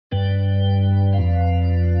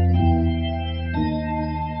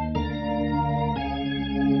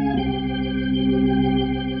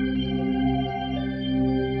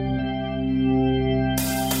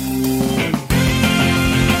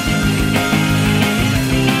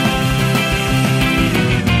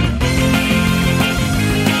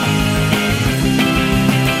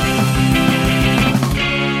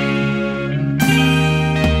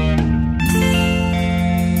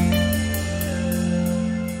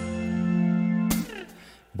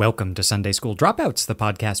Welcome to Sunday School Dropouts, the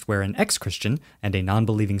podcast where an ex-Christian and a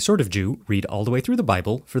non-believing sort of Jew read all the way through the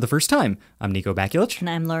Bible for the first time. I'm Nico Bakulich. And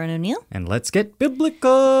I'm Lauren O'Neill. And let's get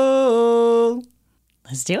biblical.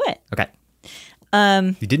 Let's do it. Okay.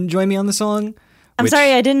 You didn't join me on the song. I'm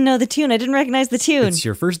sorry, I didn't know the tune. I didn't recognize the tune. It's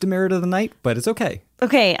your first demerit of the night, but it's okay.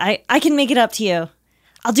 Okay, I can make it up to you.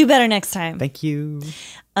 I'll do better next time. Thank you.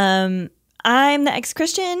 I'm the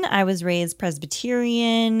ex-Christian. I was raised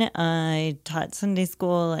Presbyterian. I taught Sunday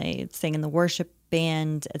school. I sang in the worship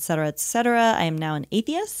band, etc., etc. I am now an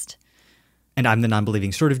atheist. And I'm the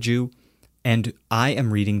non-believing sort of Jew. And I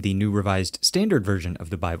am reading the New Revised Standard Version of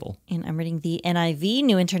the Bible. And I'm reading the NIV,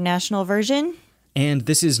 New International Version. And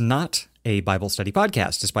this is not a Bible study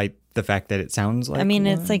podcast, despite the fact that it sounds like one.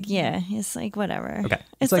 It's like whatever. Okay.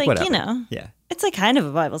 It's like whatever. You know. Yeah. It's like kind of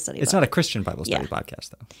a Bible study. It's not a Christian Bible study podcast,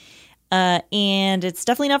 though. And it's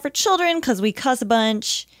definitely not for children because we cuss a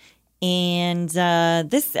bunch. And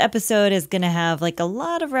this episode is going to have like a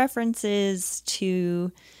lot of references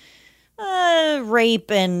to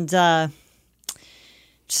rape and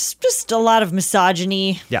just a lot of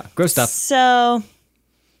misogyny. Yeah, gross stuff. So,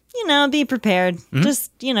 be prepared. Mm-hmm.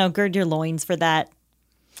 Just, gird your loins for that.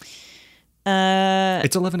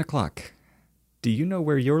 It's 11 o'clock. Do you know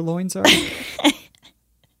where your loins are?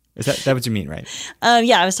 Is that what you mean, right?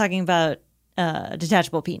 Yeah, I was talking about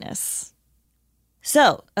detachable penis.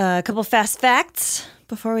 So, a couple fast facts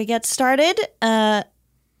before we get started.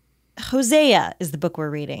 Hosea is the book we're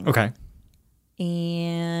reading. Okay.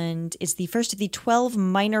 And it's the first of the 12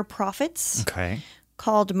 minor prophets. Okay.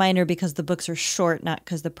 Called minor because the books are short, not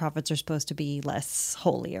because the prophets are supposed to be less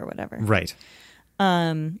holy or whatever. Right.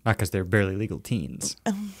 Not because they're barely legal teens.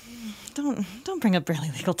 Don't bring up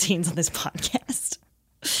barely legal teens on this podcast.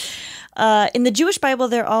 In the Jewish Bible,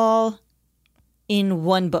 they're all in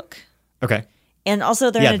one book. Okay. And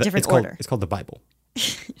also they're in a different order. It's called the Bible.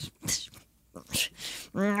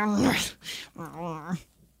 They're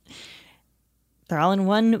all in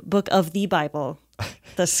one book of the Bible,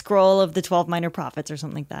 the scroll of the 12 minor prophets or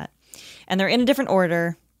something like that. And they're in a different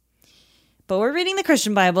order. But we're reading the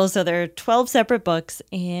Christian Bible, so they're 12 separate books,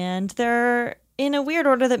 and they're in a weird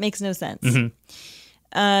order that makes no sense.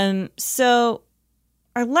 Mm-hmm. So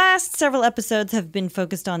our last several episodes have been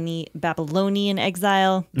focused on the Babylonian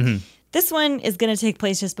exile. Mm-hmm. This one is going to take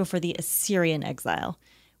place just before the Assyrian exile,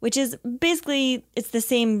 which is basically, it's the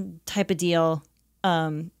same type of deal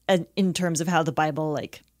in terms of how the Bible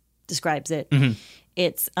describes it. Mm-hmm.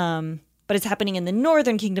 It's but it's happening in the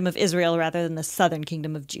northern kingdom of Israel rather than the southern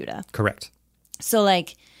kingdom of Judah. Correct. So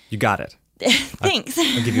you got it. Thanks.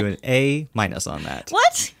 I'll give you an A- on that.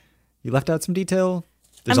 What? You left out some detail.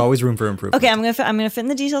 There's always room for improvement. Okay, I'm gonna fit in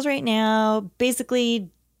the details right now. Basically,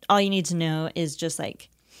 all you need to know is just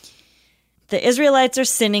the Israelites are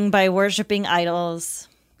sinning by worshiping idols.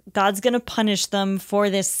 God's gonna punish them for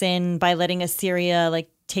this sin by letting Assyria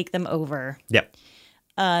take them over. Yep.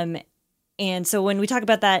 And so when we talk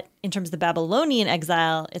about that in terms of the Babylonian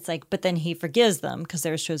exile, it's but then he forgives them because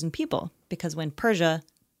they're his chosen people. Because when Persia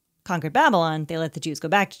conquered Babylon, they let the Jews go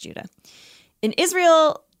back to Judah. In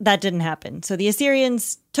Israel, that didn't happen. So the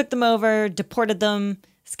Assyrians took them over, deported them,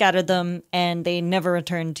 scattered them, and they never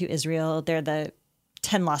returned to Israel. They're the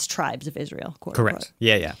 10 lost tribes of Israel, quote Correct.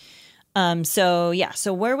 Unquote. Yeah.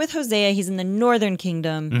 So we're with Hosea. He's in the northern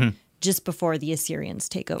kingdom just before the Assyrians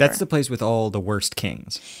take over. That's the place with all the worst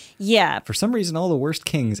kings. Yeah. For some reason, all the worst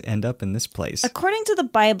kings end up in this place. According to the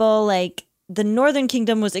Bible, the northern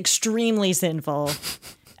kingdom was extremely sinful,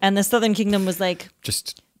 and the southern kingdom was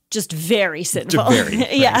just very sinful.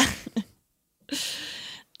 Yeah.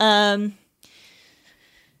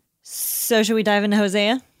 So should we dive into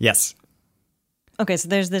Hosea? Yes. Okay, so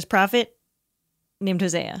there's this prophet named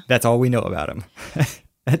Hosea. That's all we know about him.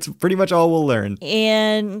 That's pretty much all we'll learn.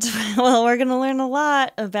 And, we're going to learn a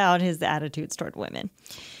lot about his attitudes toward women.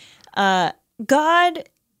 God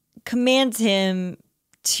commands him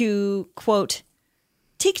to, quote,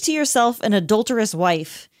 "Take to yourself an adulterous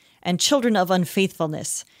wife and children of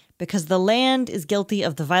unfaithfulness, because the land is guilty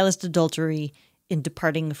of the vilest adultery in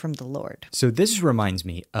departing from the Lord." So this reminds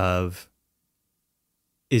me of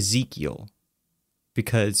Ezekiel,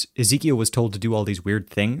 because Ezekiel was told to do all these weird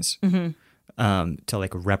things to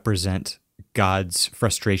represent God's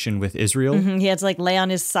frustration with Israel. Mm-hmm. He had to lay on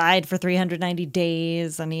his side for 390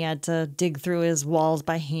 days, and he had to dig through his walls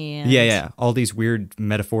by hand. Yeah. All these weird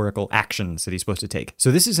metaphorical actions that he's supposed to take.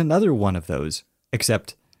 So this is another one of those,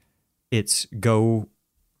 except it's go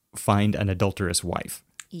find an adulterous wife.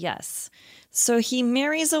 Yes. So he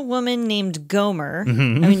marries a woman named Gomer.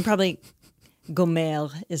 Mm-hmm. I mean, probably Gomer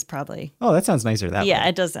is probably. Oh, that sounds nicer that way. Yeah,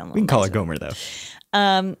 it does sound a little We can call her nicer. Gomer, though.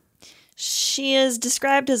 She is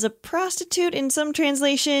described as a prostitute in some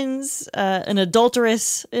translations, an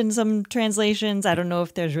adulteress in some translations. I don't know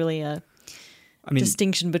if there's really a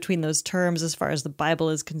distinction between those terms as far as the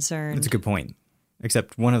Bible is concerned. That's a good point.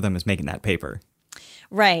 Except one of them is making that paper.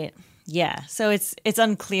 Right. Yeah. So it's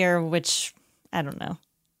unclear which, I don't know.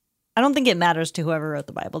 I don't think it matters to whoever wrote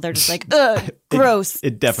the Bible. They're just like, ugh, gross.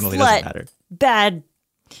 It definitely slut, doesn't matter. Bad.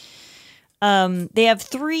 They have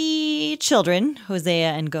 3 children,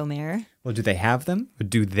 Hosea and Gomer. Well, do they have them? Or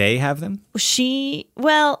do they have them?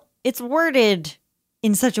 It's worded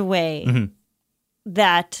in such a way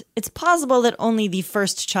that it's possible that only the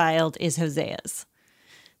first child is Hosea's.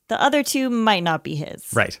 The other 2 might not be his.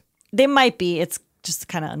 Right. They might be. It's just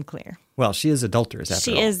kind of unclear. Well, she is adulterous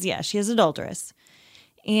after all. She is adulterous.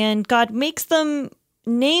 And God makes them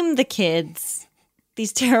name the kids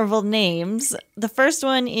these terrible names. The first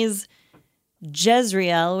one is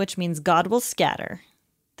Jezreel, which means God will scatter.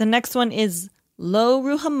 The next one is Lo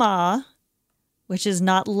Ruhamah, which is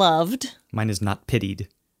not loved. Mine is not pitied.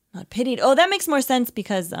 Not pitied. Oh, that makes more sense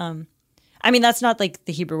because, that's not like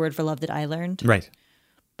the Hebrew word for love that I learned. Right.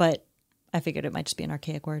 But I figured it might just be an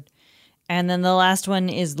archaic word. And then the last one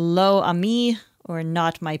is Lo Ami, or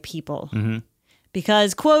not my people. Mm-hmm.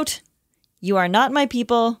 Because, quote, you are not my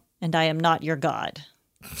people, and I am not your God.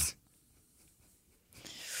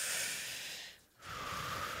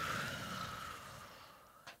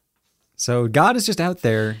 So God is just out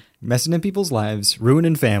there messing in people's lives,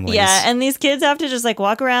 ruining families. Yeah, and these kids have to just like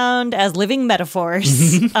walk around as living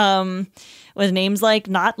metaphors with names like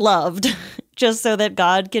not loved, just so that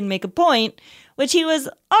God can make a point, which he was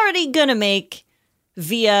already gonna make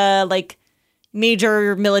via like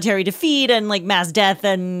major military defeat and like mass death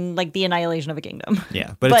and like the annihilation of a kingdom.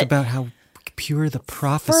 Yeah, but it's about how pure the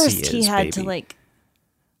prophecy is. First, he had to like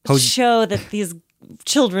show that these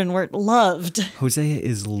children weren't loved. Hosea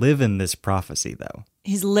is living this prophecy, though.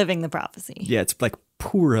 He's living the prophecy. Yeah, it's like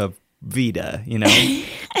pura vida, you know?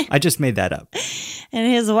 I just made that up.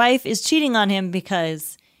 And his wife is cheating on him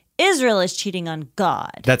because Israel is cheating on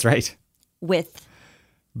God. That's right. With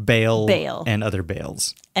Baal. And other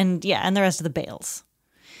Baals. And the rest of the Baals.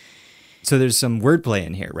 So there's some wordplay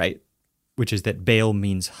in here, right? Which is that Baal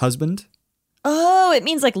means husband. Oh, it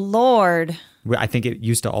means like Lord. I think it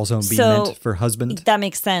used to also be meant for husband. That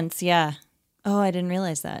makes sense, yeah. Oh, I didn't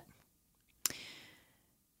realize that.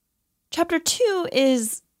 Chapter 2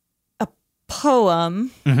 is a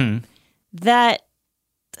poem that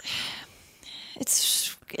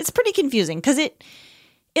it's pretty confusing because it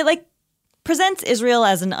like presents Israel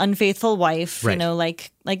as an unfaithful wife, right. You know,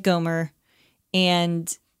 like Gomer,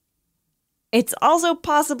 and it's also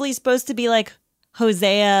possibly supposed to be like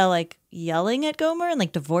Hosea like yelling at Gomer and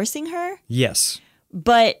like divorcing her. Yes.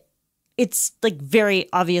 But it's like very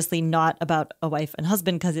obviously not about a wife and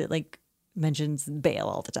husband because it like mentions Baal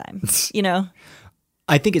all the time, you know?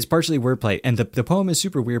 I think it's partially wordplay. And the poem is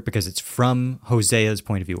super weird because it's from Hosea's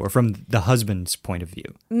point of view or from the husband's point of view.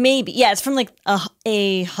 Maybe. Yeah, it's from like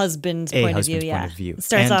a husband's point of view. Yeah. It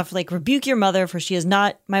starts off like, rebuke your mother for she is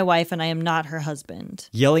not my wife and I am not her husband.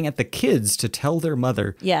 Yelling at the kids to tell their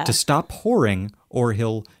mother to stop whoring or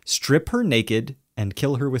he'll strip her naked and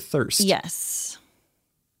kill her with thirst. Yes.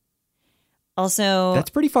 Also, that's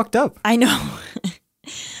pretty fucked up. I know.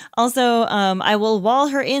 Also, I will wall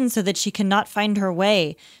her in so that she cannot find her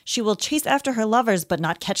way. She will chase after her lovers, but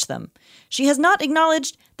not catch them. She has not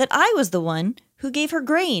acknowledged that I was the one who gave her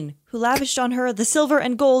grain, who lavished on her the silver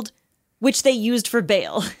and gold, which they used for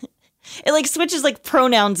Baal. It like switches like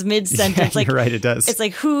pronouns mid-sentence. Yeah, like, you're right, it does. It's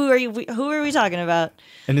like, who are we talking about?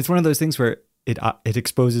 And it's one of those things where it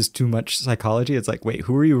exposes too much psychology. It's like, wait,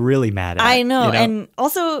 who are you really mad at? I know. You know? And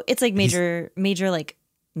also it's like major like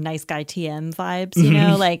nice guy TM vibes, you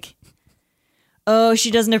know, like, oh,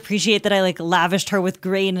 she doesn't appreciate that I like lavished her with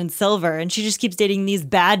grain and silver and she just keeps dating these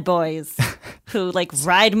bad boys who like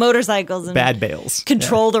ride motorcycles and bad Baals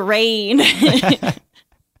control the rain.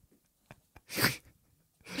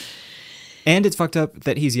 And it's fucked up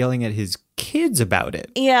that he's yelling at his kids about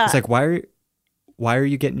it. Yeah. It's like, why are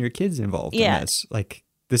you getting your kids involved in this? Like,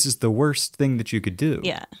 this is the worst thing that you could do.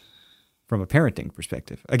 Yeah. From a parenting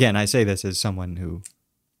perspective. Again, I say this as someone who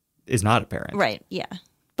is not a parent. Right, yeah.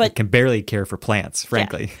 But can barely care for plants,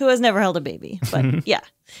 frankly. Yeah, who has never held a baby. But yeah.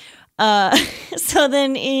 So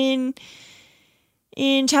then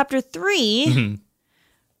in chapter 3,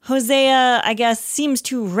 Hosea, I guess, seems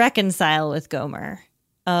to reconcile with Gomer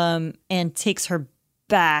and takes her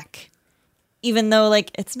back, even though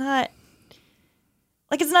like it's not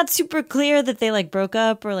super clear that they like broke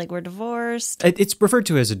up or like were divorced. It's referred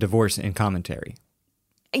to as a divorce in commentary.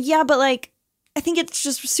 Yeah, but like I think it's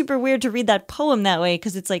just super weird to read that poem that way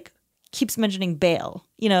because it's like keeps mentioning Baal.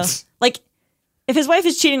 You know, like if his wife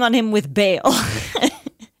is cheating on him with Baal.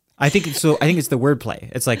 I think it's the wordplay.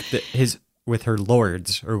 It's like his with her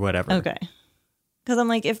lords or whatever. Okay. Because I'm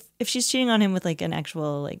like, if she's cheating on him with like an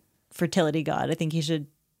actual like fertility god, I think he should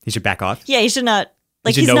back off. Yeah, he should not.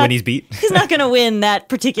 Like he should know when he's beat. He's not going to win that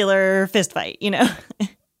particular fist fight, you know.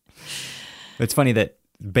 It's funny that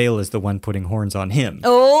Baal is the one putting horns on him.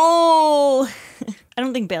 Oh, I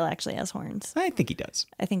don't think Baal actually has horns. I think he does.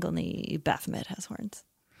 I think only Baphomet has horns.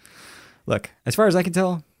 Look, as far as I can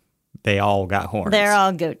tell, they all got horns. They're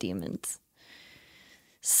all goat demons.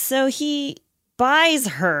 So he buys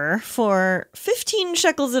her for 15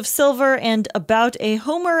 shekels of silver and about a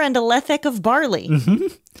homer and a lethek of barley. Mm-hmm.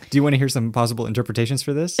 Do you want to hear some possible interpretations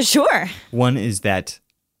for this? Sure. One is that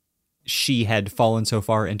she had fallen so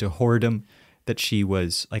far into whoredom that she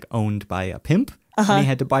was like owned by a pimp and he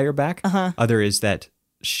had to buy her back. Other is that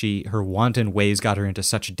her wanton ways got her into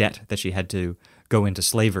such debt that she had to go into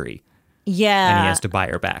slavery. Yeah. And he has to buy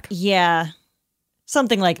her back. Yeah.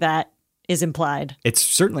 Something like that is implied. It's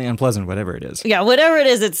certainly unpleasant, whatever it is. Yeah, whatever it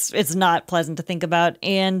is, it's not pleasant to think about.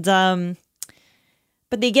 And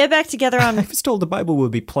but they get back together on I was told the Bible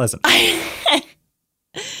would be pleasant. I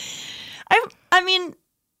mean,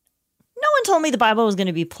 no one told me the Bible was going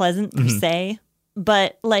to be pleasant per se,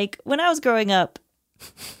 but like when I was growing up,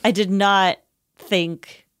 I did not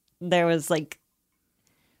think there was like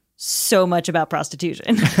so much about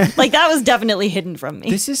prostitution. Like that was definitely hidden from me.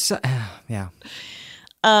 This is yeah.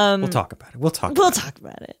 We'll talk about it. We'll talk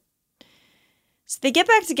about it. So they get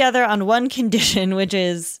back together on one condition, which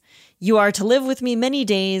is you are to live with me many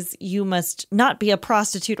days. You must not be a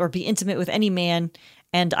prostitute or be intimate with any man,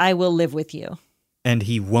 and I will live with you. And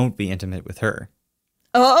he won't be intimate with her.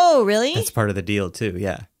 Oh, really? That's part of the deal too,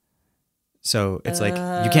 yeah. So it's like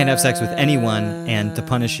you can't have sex with anyone, and to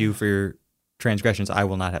punish you for your transgressions, I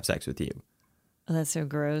will not have sex with you. Oh, that's so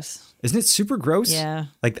gross. Isn't it super gross? Yeah.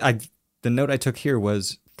 Like the note I took here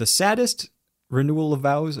was the saddest renewal of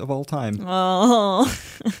vows of all time. Oh.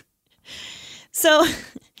 So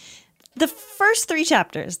the first 3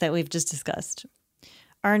 chapters that we've just discussed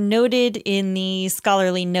are noted in the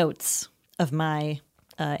scholarly notes of my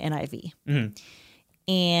NIV.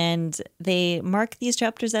 Mm-hmm. And they mark these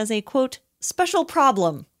chapters as a, quote, special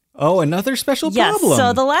problem. Oh, another special yes, problem.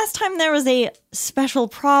 So the last time there was a special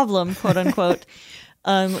problem, quote unquote,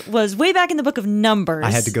 was way back in the book of Numbers.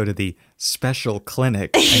 I had to go to the special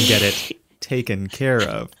clinic and get it taken care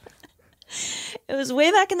of. It was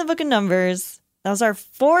way back in the book of Numbers. That was our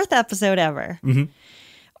 4th episode ever.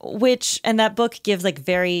 Mm-hmm. And that book gives like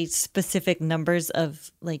very specific numbers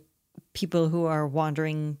of like people who are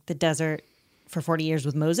wandering the desert for 40 years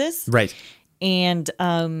with Moses. Right. And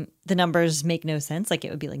the numbers make no sense. Like it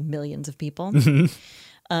would be like millions of people.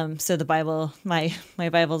 So the Bible, my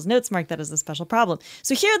Bible's notes mark that as a special problem.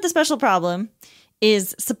 So here the special problem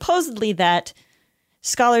is supposedly that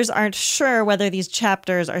scholars aren't sure whether these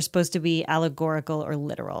chapters are supposed to be allegorical or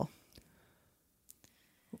literal.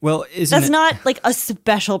 Well, that's not like a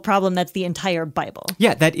special problem. That's the entire Bible.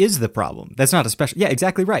 Yeah, that is the problem. That's not a special. Yeah,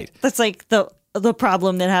 exactly right. That's like the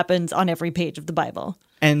problem that happens on every page of the Bible.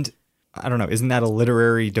 And I don't know, isn't that a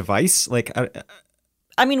literary device? Like,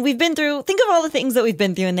 I mean, we've been through. Think of all the things that we've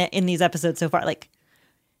been through in these episodes so far. Like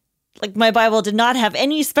my Bible did not have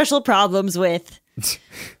any special problems with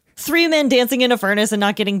 3 men dancing in a furnace and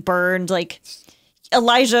not getting burned. Like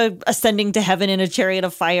Elijah ascending to heaven in a chariot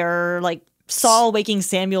of fire. Like Saul waking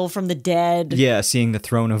Samuel from the dead. Yeah, seeing the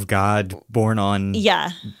throne of God born on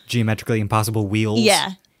geometrically impossible wheels.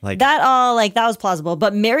 Yeah, like that all like that was plausible.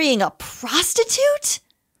 But marrying a prostitute?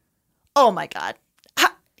 Oh my God,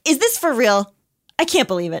 is this for real? I can't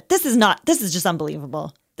believe it. This is just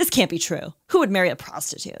unbelievable. This can't be true. Who would marry a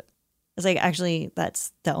prostitute? It's like, actually,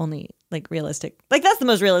 that's the only like realistic, like that's the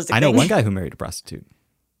most realistic I know thing. one guy who married a prostitute.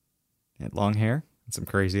 He had long hair and some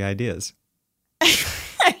crazy ideas.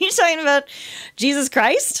 Are you talking about Jesus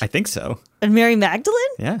Christ? I think so. And Mary Magdalene?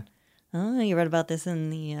 Yeah. Oh, you read about this in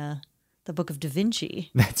the Book of Da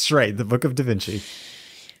Vinci. That's right, the Book of Da Vinci.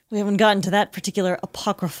 We haven't gotten to that particular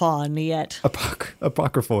apocryphon yet.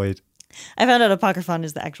 Apocryphoid. I found out apocryphon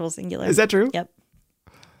is the actual singular. Is that true? Yep.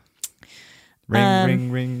 Ring,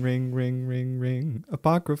 ring, ring, ring, ring, ring, ring.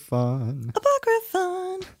 Apocryphon.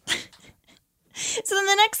 Apocryphon. So then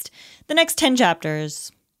the next 10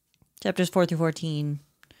 chapters 4 through 14,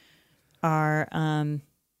 are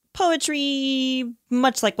poetry,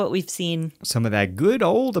 much like what we've seen. Some of that good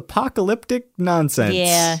old apocalyptic nonsense.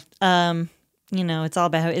 Yeah. It's all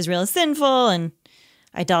about how Israel is sinful and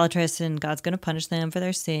idolatrous, and God's going to punish them for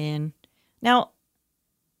their sin. Now,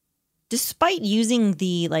 despite using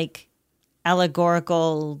the like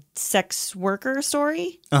allegorical sex worker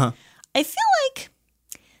story. Uh-huh. I feel like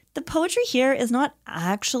the poetry here is not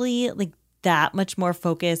actually like that much more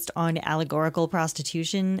focused on allegorical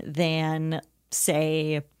prostitution than,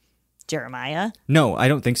 say, Jeremiah. No, I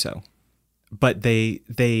don't think so. But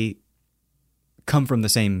they come from the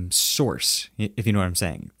same source, if you know what I'm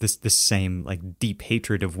saying. This same like deep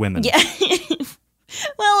hatred of women. Yeah.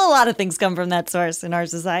 Well, a lot of things come from that source in our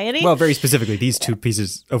society. Well, very specifically, these two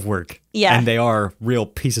pieces of work. Yeah. And they are real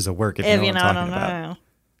pieces of work, if you know what I'm talking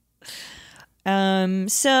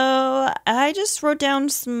about. So I just wrote down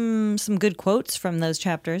some good quotes from those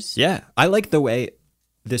chapters. Yeah. I like the way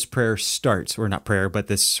this prayer starts, or not prayer, but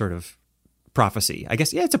this sort of prophecy. I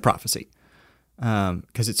guess, yeah, it's a prophecy.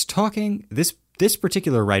 Because it's talking, this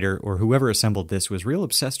particular writer, or whoever assembled this, was real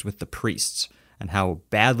obsessed with the priests and how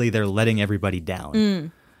badly they're letting everybody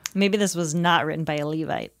down. Maybe this was not written by a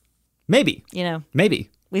Levite. Maybe. You know, Maybe.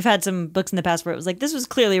 we've had some books in the past where it was like, this was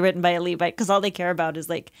clearly written by a Levite because all they care about is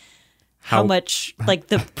like how much like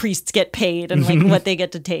the priests get paid and like what they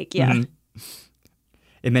get to take. Yeah. Mm-hmm.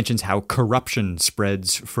 It mentions how corruption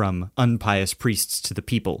spreads from unpious priests to the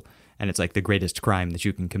people. And it's like the greatest crime that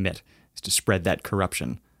you can commit is to spread that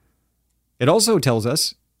corruption. It also tells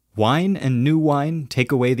us wine and new wine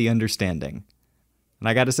take away the understanding. And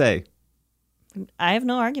I got to say, I have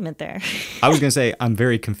no argument there. I was going to say I'm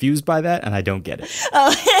very confused by that and I don't get it.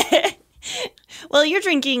 Oh, well, you're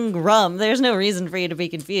drinking rum. There's no reason for you to be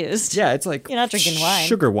confused. Yeah, it's like you're not drinking wine.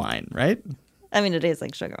 Sugar wine, right? I mean, it is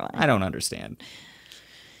like sugar wine. I don't understand.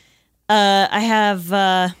 I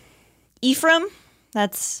have Ephraim.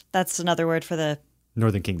 That's another word for the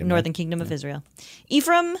Northern Kingdom. Northern Kingdom of Israel.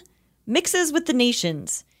 Ephraim mixes with the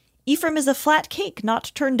nations. Ephraim is a flat cake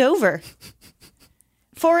not turned over.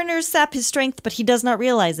 Foreigners sap his strength, but he does not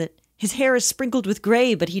realize it. His hair is sprinkled with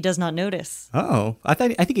gray, but he does not notice. Oh, I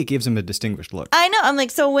think it gives him a distinguished look. I know. I'm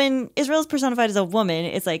like, so when Israel's personified as a woman,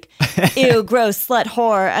 it's like, ew, gross, slut,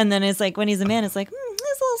 whore. And then it's like, when he's a man, it's like, there's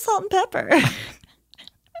a little salt and pepper.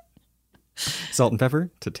 Salt and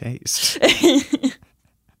pepper to taste.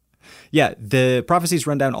 Yeah, the prophecies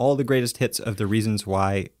run down all the greatest hits of the reasons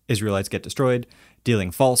why Israelites get destroyed: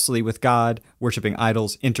 dealing falsely with God, worshiping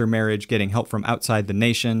idols, intermarriage, getting help from outside the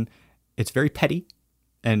nation. It's very petty,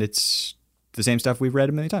 and it's the same stuff we've read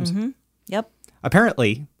a million times. Mm-hmm. Yep.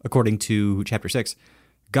 Apparently, according to chapter 6,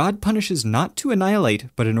 God punishes not to annihilate,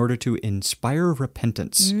 but in order to inspire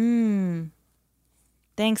repentance.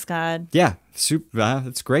 Thanks, God. Yeah,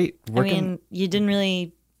 that's great. I mean, you didn't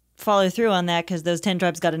really follow through on that because those 10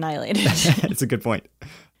 tribes got annihilated. That's a good point.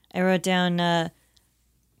 I wrote down,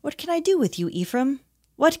 what can I do with you, Ephraim?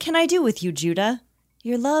 What can I do with you, Judah?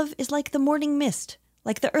 Your love is like the morning mist,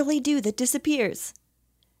 like the early dew that disappears.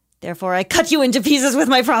 Therefore, I cut you into pieces with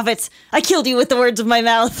my prophets. I killed you with the words of my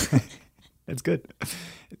mouth. That's good.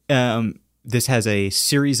 This has a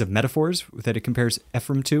series of metaphors that it compares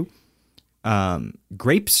Ephraim to.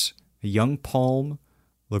 Grapes, a young palm,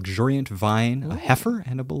 luxuriant vine, a heifer,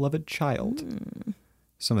 and a beloved child.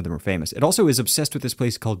 Some of them are famous. It also is obsessed with this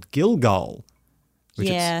place called Gilgal, which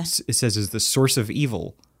it says is the source of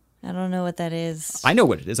evil. I don't know what that is. I know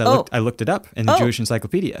what it is. I looked it up in the Jewish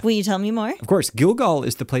Encyclopedia. Will you tell me more? Of course. Gilgal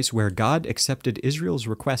is the place where God accepted Israel's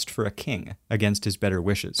request for a king against his better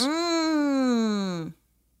wishes.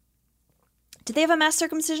 Did they have a mass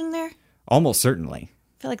circumcision there? Almost certainly.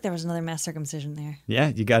 I feel like there was another mass circumcision there. Yeah,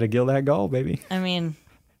 you got to gill that gall, baby. I mean,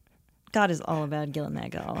 God is all about gilling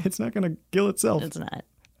that gall. It's not going to gill itself. It's not.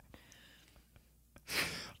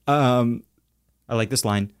 I like this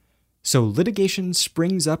line. So litigation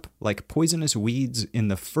springs up like poisonous weeds in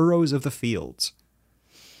the furrows of the fields.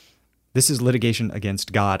 This is litigation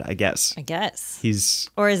against God, I guess.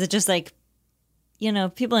 Or is it just like,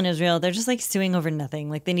 people in Israel, they're just like suing over nothing.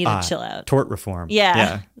 Like they need to chill out. Tort reform.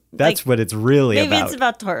 Yeah. That's what it's really about. Maybe it's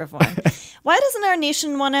about tort reform. Why doesn't our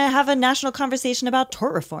nation want to have a national conversation about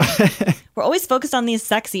tort reform? We're always focused on these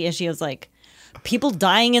sexy issues like people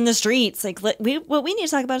dying in the streets. Like what we need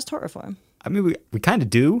to talk about is tort reform. I mean, we kind of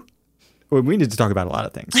do. We need to talk about a lot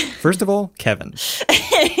of things. First of all, Kevin.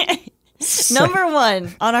 Number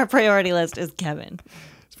one on our priority list is Kevin.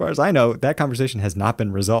 As far as I know, that conversation has not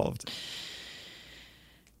been resolved.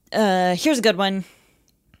 Here's a good one.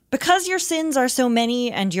 Because your sins are so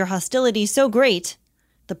many and your hostility so great,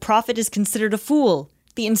 the prophet is considered a fool,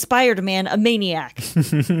 the inspired man a maniac.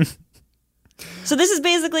 So this is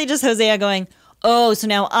basically just Hosea going, oh, so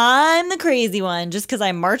now I'm the crazy one just because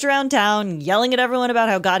I march around town yelling at everyone about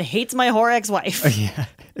how God hates my whore ex-wife. Yeah.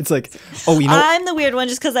 It's like, I'm the weird one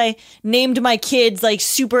just because I named my kids like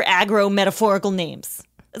super aggro metaphorical names.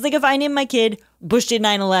 It's like if I named my kid Bush did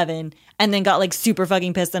 9/11 and then got like super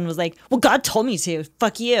fucking pissed and was like, well, God told me to.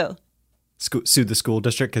 Fuck you. Sued the school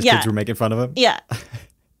district because Yeah. kids were making fun of him? Yeah.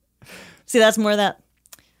 See, that's more of that.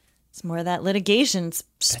 It's more of that litigation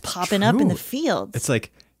just popping up in the true. fields. It's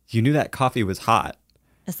like, you knew that coffee was hot,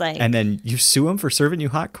 It's like, and then you sue him for serving you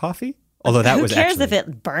hot coffee? Although that who was cares actually... if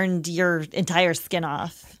it burned your entire skin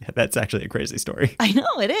off? Yeah, that's actually a crazy story. I know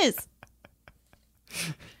it is.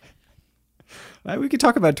 We could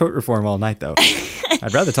talk about tort reform all night, though.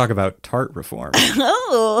 I'd rather talk about tart reform.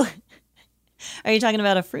 Oh, are you talking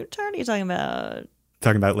about a fruit tart? Or are you talking about?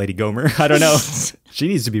 Talking about Lady Gomer. I don't know. She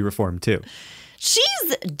needs to be reformed, too.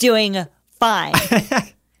 She's doing fine.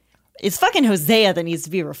 It's fucking Hosea that needs to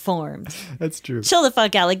be reformed. That's true. Chill the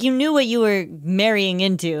fuck out. Like, you knew what you were marrying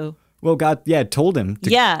into. Well, God, told him to...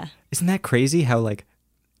 Yeah. Isn't that crazy how, like,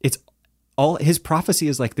 it's all... His prophecy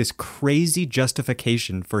is like this crazy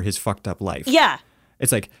justification for his fucked up life. Yeah.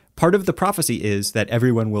 It's like, part of the prophecy is that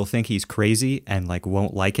everyone will think he's crazy and, like,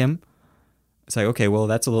 won't like him. It's like, okay, well,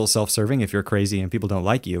 that's a little self-serving if you're crazy and people don't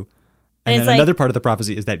like you. And it's then like- another part of the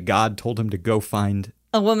prophecy is that God told him to go find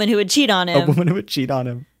A woman who would cheat on a him. woman who would cheat on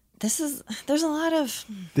him. There's a lot of,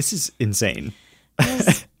 This is insane.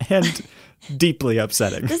 And deeply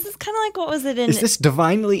upsetting. this is kind of like, what was it in? Is this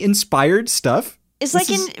divinely inspired stuff? It's This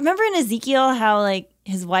like is- remember in Ezekiel how like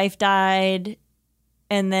his wife died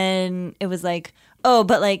and then it was like, oh,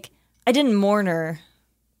 but like I didn't mourn her.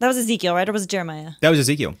 That was Ezekiel, right? Or was it Jeremiah? That was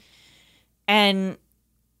Ezekiel. And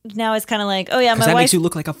now it's kind of like, oh yeah, Because my that wife. makes you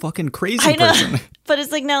look like a fucking crazy I know. person. But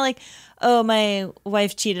it's like now like, oh, my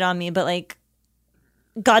wife cheated on me, but like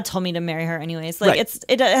God told me to marry her anyways. Like Right.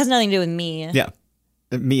 it has nothing to do with me. Yeah.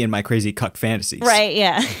 Me and my crazy cuck fantasies. Right,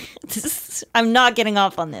 yeah. I'm not getting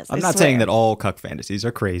off on this. I'm I not swear. saying that all cuck fantasies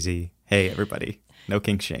are crazy. Hey, everybody. No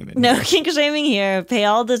kink shaming. No kink shaming here. Pay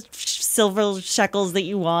all the silver shekels that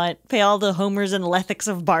you want. Pay all the homers and lethics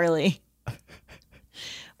of barley.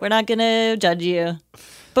 We're not going to judge you.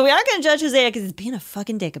 But we are going to judge Hosea because he's being a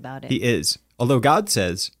fucking dick about it. He is. Although God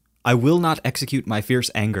says, I will not execute my fierce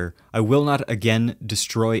anger. I will not again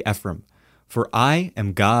destroy Ephraim. For I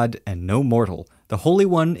am God and no mortal, the Holy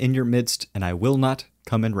One in your midst, and I will not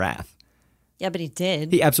come in wrath. Yeah, but he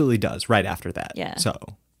did. He absolutely does right after that. Yeah. So,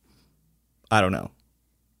 I don't know.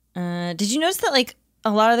 Did you notice that like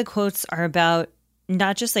a lot of the quotes are about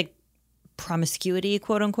not just like promiscuity,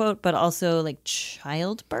 quote unquote, but also like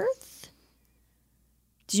childbirth?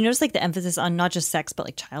 Did you notice like the emphasis on not just sex, but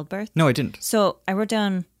like childbirth? No, I didn't. So I wrote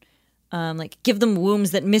down like give them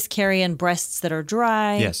wombs that miscarry and breasts that are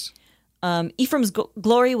dry. Yes. Ephraim's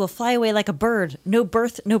glory will fly away like a bird. No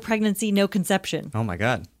birth, no pregnancy, no conception. Oh, my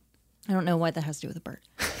God. I don't know what that has to do with a bird.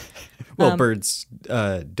 Well, birds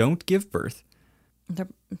don't give birth.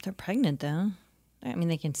 They're pregnant though. I mean,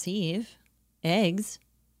 they conceive eggs,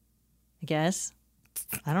 I guess.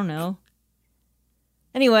 I don't know.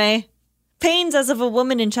 Anyway, pains as of a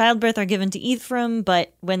woman in childbirth are given to Ephraim,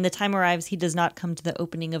 but when the time arrives, he does not come to the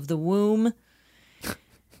opening of the womb.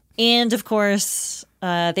 And of course,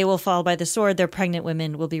 they will fall by the sword. Their pregnant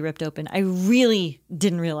women will be ripped open. I really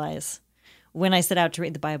didn't realize when I set out to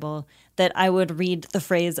read the Bible that I would read the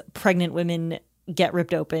phrase pregnant women get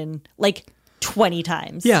ripped open like 20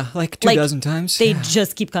 times. Yeah, like two dozen times. They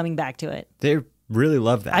just keep coming back to it. They really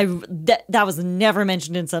love that. That was never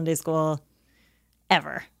mentioned in Sunday school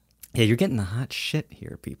ever. Yeah, you're getting the hot shit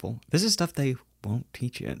here, people. This is stuff they won't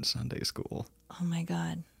teach you in Sunday school. Oh my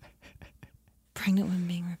God. Pregnant women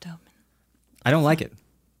being ripped open. I don't like it.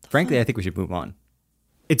 Frankly, I think we should move on.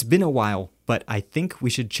 It's been a while, but I think we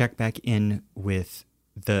should check back in with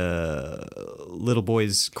the little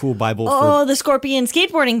boy's cool Bible. Oh, the Scorpion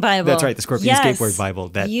Skateboarding Bible. That's right, the Scorpion Skateboard Bible.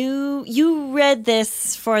 That You read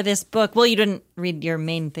this for this book. Well, you didn't read your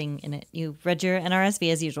main thing in it. You read your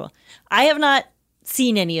NRSV as usual. I have not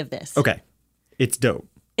seen any of this. Okay, it's dope.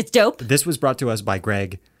 It's dope. This was brought to us by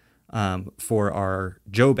Greg for our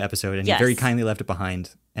Job episode, and Yes. he very kindly left it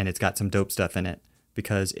behind, and it's got some dope stuff in it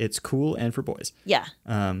because it's cool and for boys. Yeah.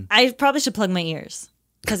 I probably should plug my ears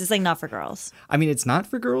because it's like not for girls. I mean, it's not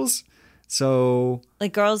for girls, so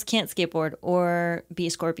Like girls can't skateboard or be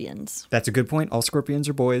scorpions. that's a good point. All scorpions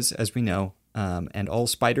are boys, as we know, and all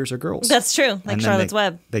spiders are girls. That's true. Like And then Charlotte's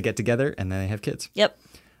Web. They get together and then they have kids. Yep.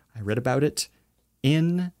 I read about it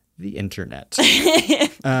in the internet.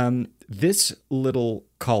 This little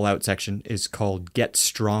call out section is called Get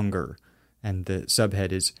Stronger. And the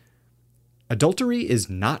subhead is Adultery is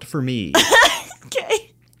not for me.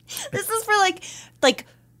 Okay. This is for like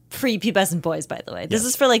prepubescent boys, by the way. This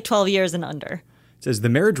is for like 12 years and under. It says, the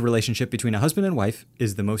marriage relationship between a husband and wife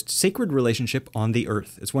is the most sacred relationship on the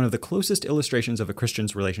earth. It's one of the closest illustrations of a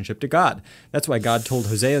Christian's relationship to God. That's why God told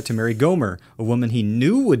Hosea to marry Gomer, a woman he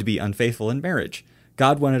knew would be unfaithful in marriage.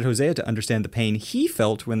 God wanted Hosea to understand the pain he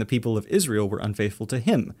felt when the people of Israel were unfaithful to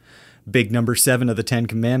him. Big number 7 of the 10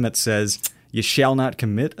 Commandments says, you shall not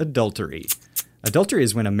commit adultery. Adultery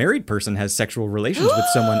is when a married person has sexual relations with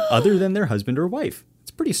someone other than their husband or wife.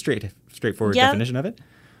 It's a pretty straightforward definition of it.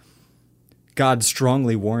 God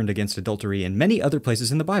strongly warned against adultery in many other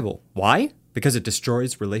places in the Bible. Why? Because it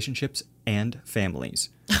destroys relationships and families.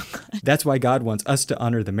 That's why God wants us to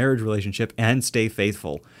honor the marriage relationship and stay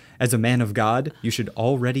faithful. As a man of God, you should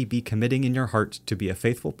already be committing in your heart to be a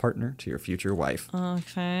faithful partner to your future wife.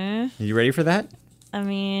 Okay. Are you ready for that? All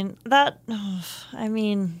right.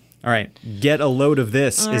 Get a load of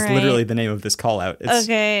this All is right. literally the name of this call out.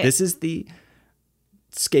 Okay. This is the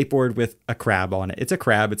skateboard with a crab on it. It's a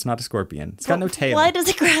crab. It's not a scorpion. It's got no tail. Why does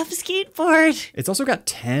it grab a skateboard? It's also got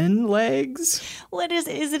 10 legs. What is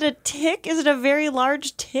it a tick? Is it a very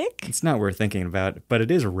large tick? It's not worth thinking about, but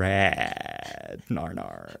it is rad.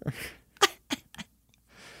 Nar.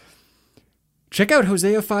 Check out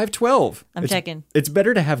Hosea 5:12. I'm checking. It's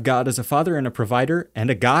better to have God as a father and a provider and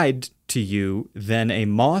a guide to you than a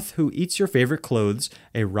moth who eats your favorite clothes,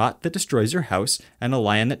 a rot that destroys your house, and a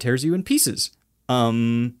lion that tears you in pieces.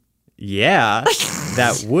 Yeah,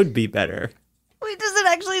 that would be better. Wait, does it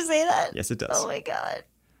actually say that? Yes, it does. Oh my god.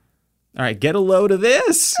 All right, get a load of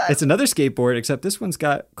this. It's another skateboard, except this one's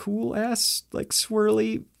got cool ass, like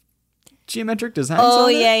swirly geometric designs Oh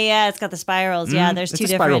on it. yeah, it's got the spirals. Yeah, there's it's two a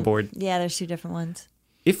different. spiral board. Yeah, there's two different ones.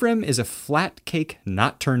 Ephraim is a flat cake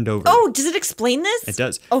not turned over. Oh, does it explain this? It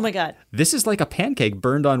does. Oh my god. This is like a pancake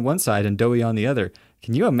burned on one side and doughy on the other.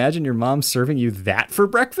 Can you imagine your mom serving you that for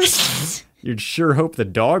breakfast? You'd sure hope the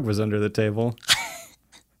dog was under the table.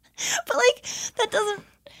 But like that doesn't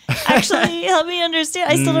actually help me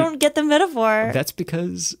understand. I still don't get the metaphor. That's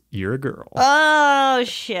because you're a girl. Oh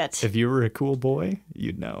shit. If you were a cool boy,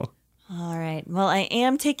 you'd know. All right. Well, I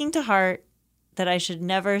am taking to heart that I should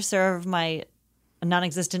never serve my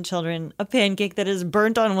non-existent children a pancake that is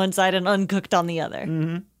burnt on one side and uncooked on the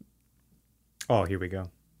other. Oh, here we go.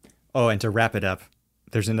 Oh, and to wrap it up,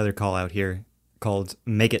 there's another call out here called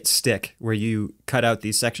Make It Stick, where you cut out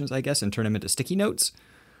these sections, I guess, and turn them into sticky notes.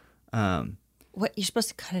 What, you're supposed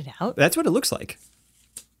to cut it out? That's what it looks like.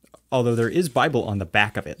 Although there is Bible on the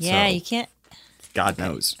back of it. Yeah, so you can't. God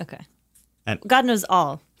knows. Okay. And God knows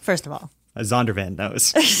all, first of all. Zondervan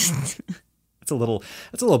knows. That's a little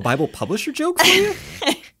Bible publisher joke for you?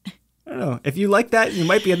 I don't know. If you like that, you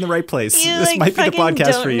might be in the right place. You This might be the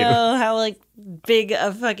podcast for you. I don't know how big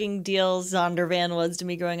a fucking deal Zondervan was to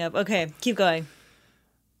me growing up. Okay, keep going.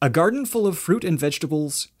 A garden full of fruit and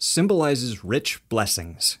vegetables symbolizes rich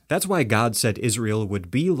blessings. That's why God said Israel would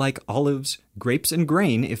be like olives, grapes, and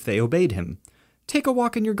grain if they obeyed him. Take a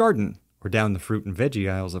walk in your garden or down the fruit and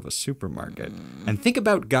veggie aisles of a supermarket and think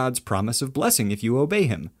about God's promise of blessing if you obey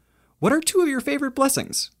him. What are 2 of your favorite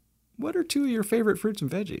blessings? What are 2 of your favorite fruits and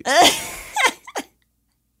veggies?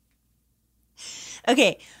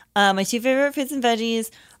 Okay, my 2 favorite fruits and veggies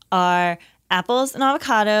are apples and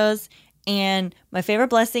avocados, and my favorite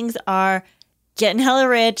blessings are getting hella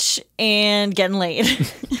rich and getting laid.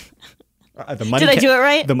 Did I do it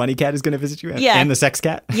right? The money cat is going to visit you? Yeah. And the sex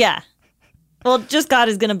cat? Yeah. Well, just God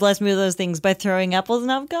is going to bless me with those things by throwing apples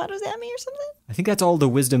and avocados at me or something. I think that's all the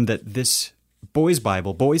wisdom that this boys'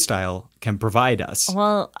 Bible, boy style, can provide us.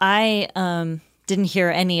 Well, I didn't hear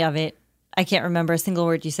any of it. I can't remember a single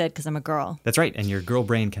word you said because I'm a girl. That's right, and your girl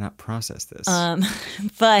brain cannot process this.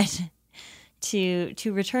 But to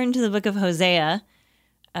return to the book of Hosea,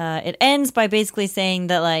 it ends by basically saying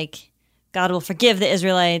that God will forgive the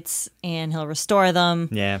Israelites and he'll restore them.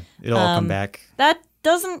 Yeah, it'll all come back. That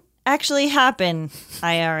doesn't actually happen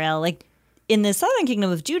IRL. In the southern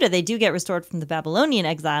kingdom of Judah, they do get restored from the Babylonian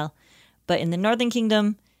exile, but in the northern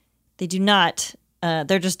kingdom, they do not.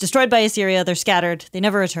 They're just destroyed by Assyria. They're scattered. They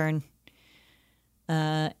never return.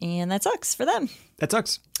 And that sucks for them. That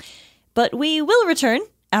sucks. But we will return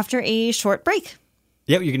after a short break.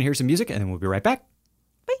 Yep, you can hear some music, and then we'll be right back.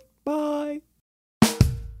 Bye. Bye.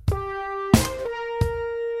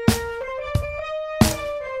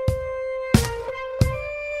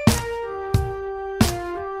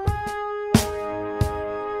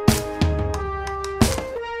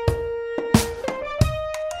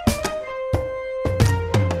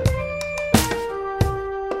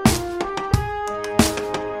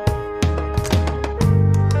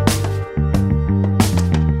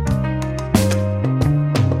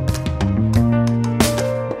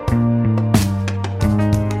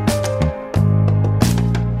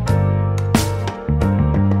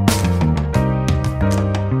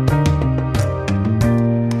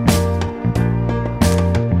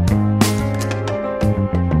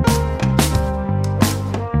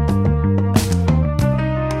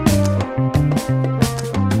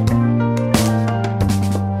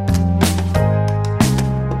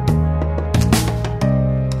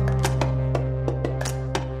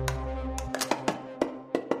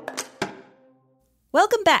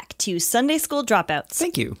 to Sunday School Dropouts.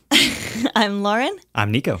 Thank you. I'm Lauren,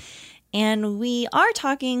 I'm Nico. and we are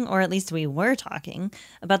talking, or at least we were talking,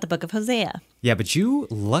 about the book of Hosea. Yeah, but you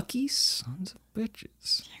lucky sons of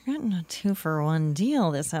bitches. You're getting a 2-for-1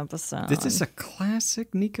 deal this episode. This is a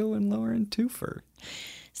classic Nico and Lauren twofer.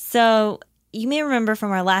 So you may remember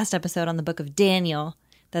from our last episode on the book of Daniel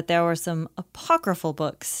that there were some apocryphal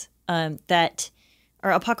books that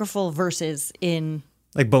are apocryphal verses in...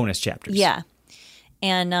 Like bonus chapters. Yeah.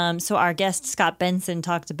 And so our guest, Scott Benson,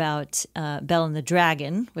 talked about Bell and the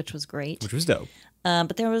Dragon, which was great. Which was dope.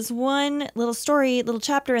 But there was one little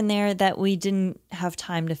chapter in there that we didn't have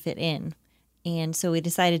time to fit in. And so we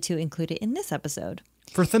decided to include it in this episode.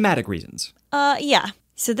 For thematic reasons. Yeah.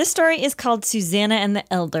 So this story is called Susanna and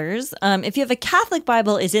the Elders. If you have a Catholic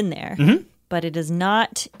Bible, it's in there. Mm-hmm. But it is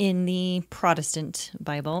not in the Protestant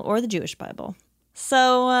Bible or the Jewish Bible.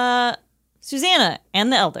 So... Susanna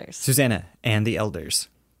and the Elders. Susanna and the Elders.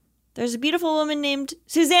 There's a beautiful woman named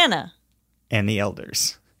Susanna. And the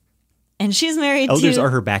Elders. And she's married to... Elders are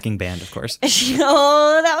her backing band, of course.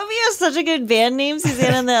 Oh, that would be such a good band name,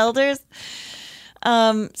 Susanna and the Elders.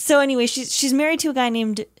 So anyway, she's married to a guy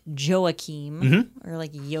named Joachim, or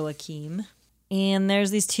like Joachim. And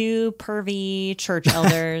there's these two pervy church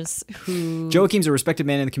elders who... Joachim's a respected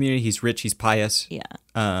man in the community. He's rich. He's pious.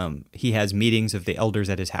 Yeah. He has meetings of the elders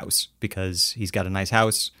at his house because he's got a nice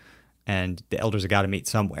house and the elders have got to meet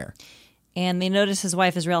somewhere. And they notice his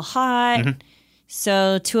wife is real hot.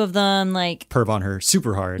 So two of them like... Perv on her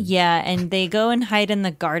super hard. Yeah, and they go and hide in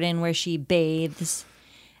the garden where she bathes.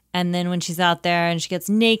 And then when she's out there and she gets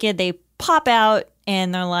naked, they pop out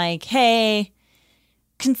and they're like, hey...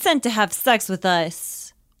 consent to have sex with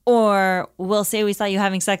us, or we'll say we saw you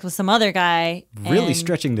having sex with some other guy. Really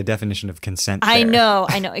stretching the definition of consent there. I know,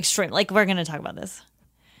 extreme. Like, we're going to talk about this.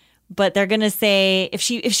 But they're going to say, if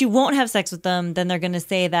she won't have sex with them, then they're going to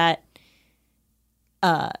say that...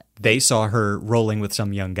 they saw her rolling with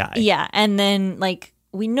some young guy. Yeah, and then, like,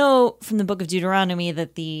 we know from the book of Deuteronomy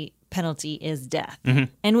that the penalty is death.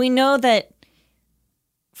 And we know that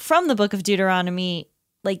from the book of Deuteronomy,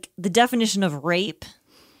 like, the definition of rape...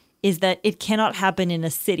 is that it cannot happen in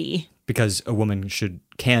a city. Because a woman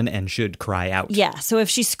can and should cry out. Yeah, so if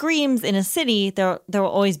she screams in a city, there will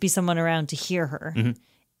always be someone around to hear her.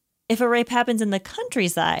 If a rape happens in the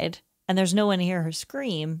countryside and there's no one to hear her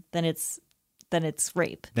scream, then it's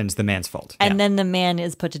rape. Then it's the man's fault. And then the man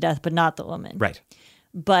is put to death, but not the woman. Right.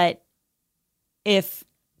 But if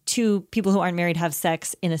two people who aren't married have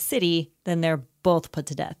sex in a city, then they're both put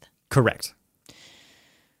to death. Correct.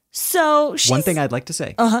 So one thing I'd like to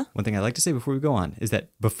say, before we go on is that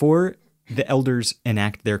before the elders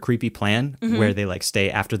enact their creepy plan where they like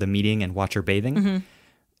stay after the meeting and watch her bathing,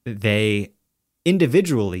 they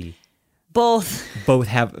individually both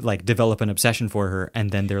have like develop an obsession for her,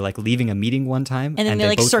 and then they're like leaving a meeting one time and then they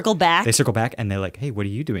like circle back. They circle back and they're like, "Hey, what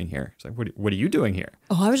are you doing here?" It's like, "What are you doing here?"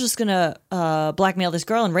 Oh, I was just gonna blackmail this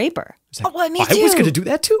girl and rape her. Like, me too. I was gonna do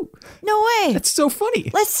that too. No way. That's so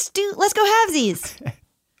funny. Let's go halvesies.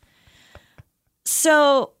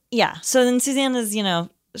 So, yeah. So then Susanna's,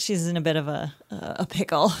 she's in a bit of a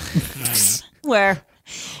pickle where...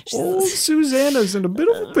 Susanna's in a bit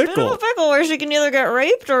of a pickle. Where she can either get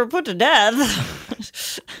raped or put to death.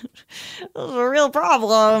 That's a real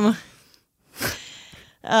problem.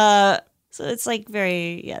 So it's like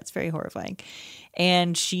it's very horrifying.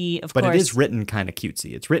 And she, of course... But it is written kind of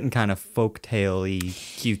cutesy. It's written kind of folktale-y,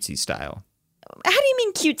 cutesy style. How do you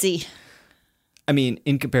mean cutesy? I mean,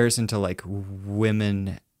 in comparison to like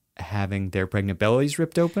women having their pregnant bellies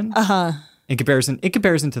ripped open. In comparison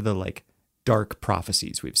to the like dark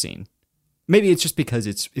prophecies we've seen. Maybe it's just because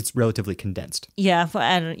it's relatively condensed. Yeah,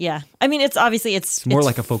 I mean, it's obviously it's more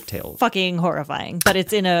like a folktale. Fucking horrifying, but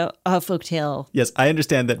it's in a folktale. Yes, I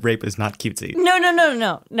understand that rape is not cutesy.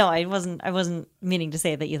 No. I wasn't meaning to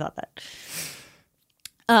say that you thought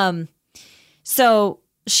that. So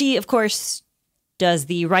she, of course, does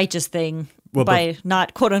the righteous thing. By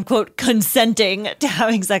not, quote unquote, consenting to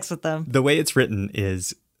having sex with them. The way it's written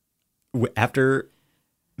is after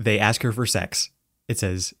they ask her for sex, it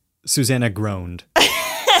says, Susanna groaned.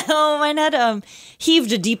 Oh, mine had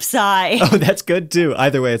heaved a deep sigh. Oh, that's good too.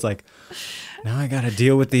 Either way, it's like, now I got to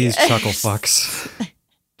deal with these chuckle fucks.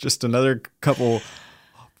 Just another couple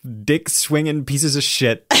dick swinging pieces of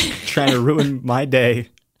shit trying to ruin my day.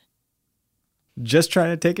 Just trying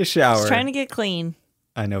to take a shower. Just trying to get clean.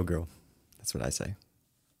 I know, girl. That's what I say.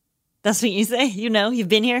 That's what you say? You've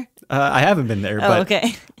been here? I haven't been there, but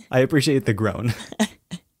okay. I appreciate the groan.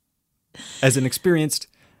 As an experienced...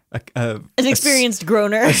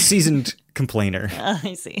 groaner. A seasoned complainer.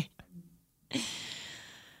 I see.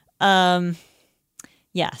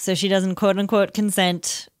 Yeah, so she doesn't quote unquote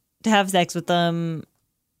consent to have sex with them,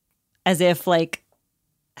 as if like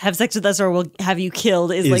have sex with us or we'll have you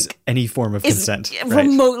killed is like any form of consent.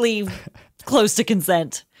 Remotely close to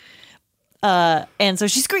consent. And so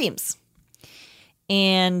she screams.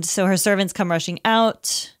 And so her servants come rushing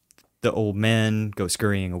out. The old men go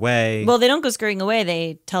scurrying away. Well, they don't go scurrying away.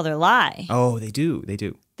 They tell their lie. Oh, they do. They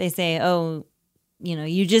do. They say, oh,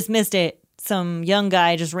 you just missed it. Some young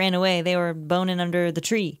guy just ran away. They were boning under the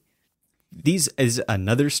tree. These is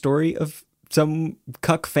another story of some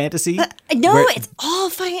cuck fantasy. No, it's all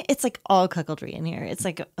fine. It's like all cuckoldry in here. It's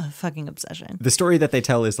like a fucking obsession. The story that they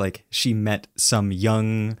tell is like she met some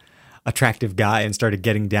young, attractive guy and started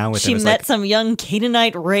getting down with him. She met some young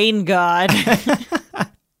Canaanite rain god.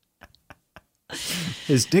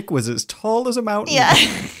 His dick was as tall as a mountain. Yeah.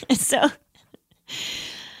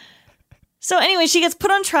 So anyway, she gets put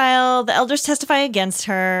on trial. The elders testify against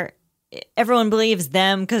her. Everyone believes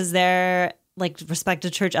them because they're like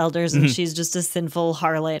respected church elders and she's just a sinful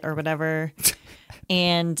harlot or whatever.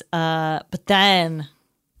 And but then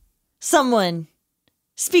someone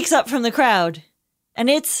speaks up from the crowd and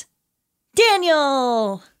it's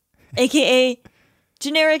Daniel, aka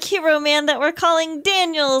generic hero man that we're calling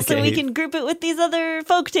Daniel, so we can group it with these other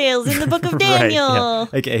folktales in the book of Daniel.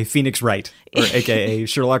 Right, yeah. AKA Phoenix Wright, or AKA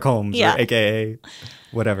Sherlock Holmes, or AKA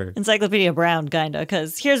whatever. Encyclopedia Brown, kinda,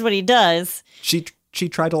 because here's what he does. She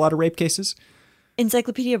tried a lot of rape cases.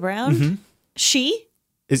 Encyclopedia Brown? Mm-hmm. She?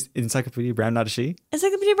 Is Encyclopedia Brown not a she?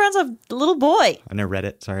 Encyclopedia Brown's a little boy. I never read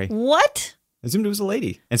it, sorry. What? I assumed it was a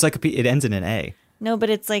lady. Encyclopedia, it ends in an A. No, but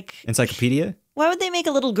it's like... Encyclopedia? Why would they make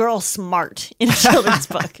a little girl smart in a children's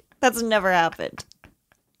book? That's never happened.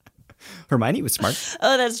 Hermione was smart.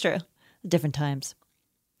 Oh, that's true. Different times.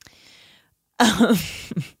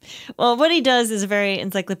 Well, what he does is a very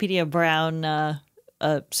Encyclopedia Brown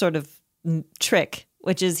sort of trick,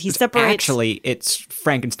 which is he separates... Actually, it's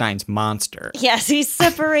Frankenstein's monster. Yes, he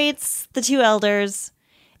separates the two elders,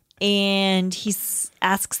 and he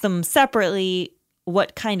asks them separately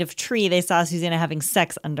what kind of tree they saw Susanna having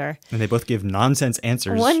sex under. And they both give nonsense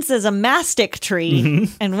answers. One says a mastic tree,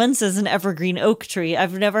 and one says an evergreen oak tree.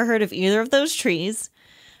 I've never heard of either of those trees.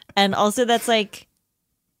 And also that's like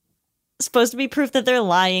supposed to be proof that they're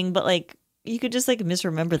lying, but like you could just like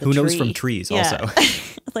misremember the tree. Who knows from trees also?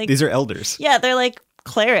 Like, these are elders. Yeah, they're like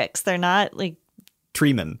clerics. They're not like...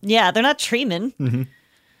 Treemen. Yeah, they're not treemen. Mm-hmm.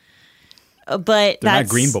 But they're not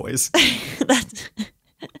green boys.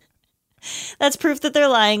 That's proof that they're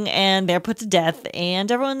lying and they're put to death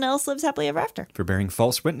and everyone else lives happily ever after. For bearing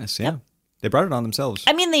false witness, yeah. Yep. They brought it on themselves.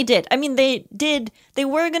 I mean, they did. They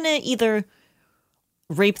were going to either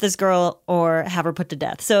rape this girl or have her put to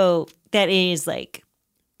death. So that is like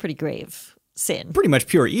pretty grave sin. Pretty much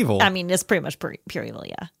pure evil. I mean, it's pretty much pure evil,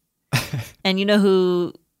 yeah. And you know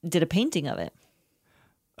who did a painting of it?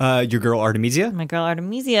 Your girl Artemisia? My girl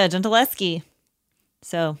Artemisia Gentileschi.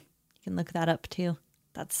 So you can look that up too.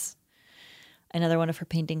 That's another one of her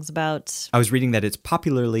paintings about... I was reading that it's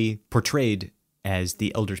popularly portrayed as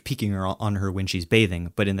the elders peeking on her when she's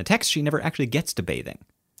bathing, but in the text, she never actually gets to bathing.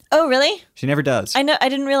 Oh, really? She never does. I know. I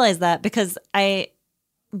didn't realize that because I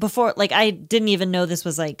didn't even know this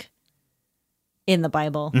was like in the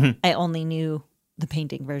Bible. Mm-hmm. I only knew the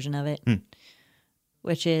painting version of it,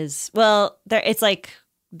 which is, well, there. It's like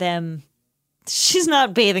them. She's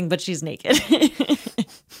not bathing, but she's naked.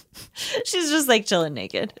 She's just like chilling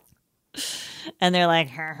naked. And they're like,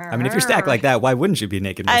 I mean, if you're stacked like that, why wouldn't you be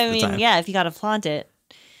naked most of the time? Yeah, if you got to flaunt it.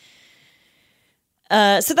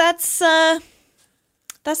 So that's the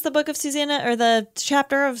book of Susanna, or the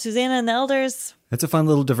chapter of Susanna and the Elders. That's a fun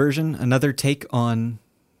little diversion. Another take on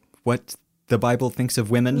what the Bible thinks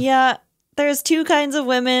of women. Yeah, there's two kinds of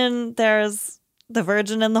women. There's the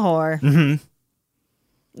virgin and the whore. Mm-hmm.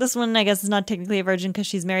 This one, I guess, is not technically a virgin because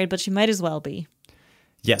she's married, but she might as well be.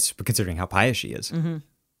 Yes, but considering how pious she is. Mm-hmm.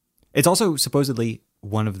 It's also supposedly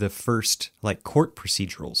one of the first like court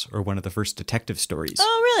procedurals, or one of the first detective stories.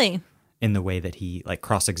 Oh, really? In the way that he like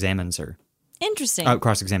cross-examines her. Interesting.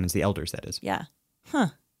 Cross-examines the elders, that is. Yeah. Huh.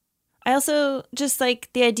 I also just like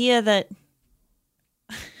the idea that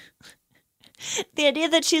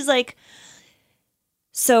she's like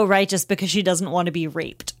so righteous because she doesn't want to be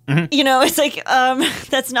raped. Mm-hmm. You know, it's like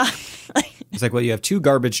that's not like... It's like, well, you have two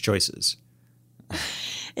garbage choices.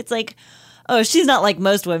 It's like, oh, she's not like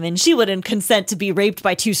most women. She wouldn't consent to be raped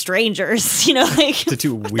by two strangers, you know, like to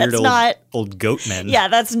two weird old goat men. Yeah,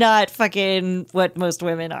 that's not fucking what most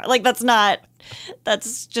women are. Like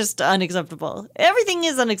that's just unacceptable. Everything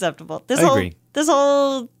is unacceptable. This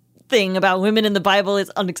whole thing about women in the Bible is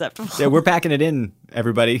unacceptable. Yeah, we're packing it in,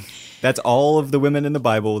 everybody. That's all of the women in the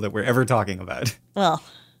Bible that we're ever talking about. Well,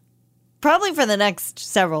 probably for the next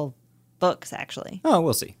several books, actually. Oh,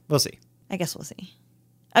 we'll see. We'll see. I guess we'll see.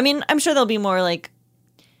 I mean, I'm sure there'll be more, like,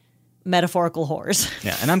 metaphorical whores.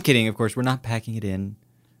 Yeah, and I'm kidding, of course. We're not packing it in.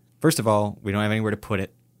 First of all, we don't have anywhere to put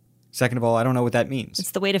it. Second of all, I don't know what that means.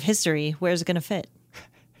 It's the weight of history. Where's it going to fit?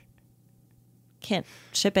 Can't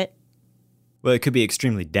ship it. Well, it could be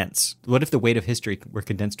extremely dense. What if the weight of history were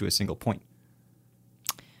condensed to a single point?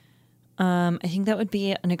 I think that would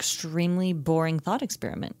be an extremely boring thought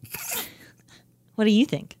experiment. What do you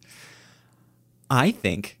think? I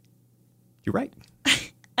think you're right.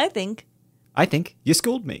 I think. You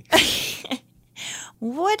schooled me.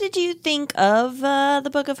 What did you think of the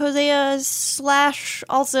book of Hosea /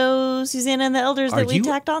 also Susanna and the Elders that we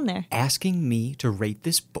tacked on there? Asking me to rate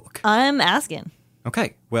this book? I'm asking.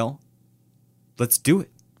 Okay, well, let's do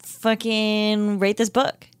it. Fucking rate this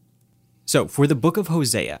book. So, for the book of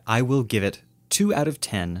Hosea, I will give it 2 out of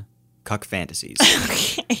 10 cuck fantasies.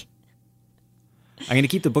 Okay. I'm going to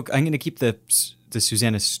keep the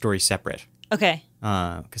Susanna story separate. Okay.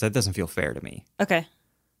 Because that doesn't feel fair to me. Okay.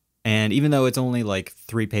 And even though it's only like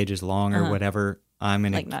 3 pages long or whatever, I'm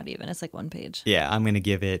going to... Like not even. It's like 1 page. Yeah, I'm going to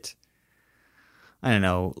give it, I don't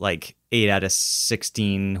know, like 8 out of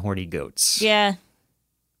 16 horny goats. Yeah.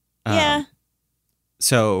 Yeah.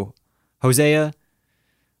 So, Hosea,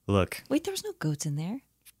 look. Wait, there was no goats in there?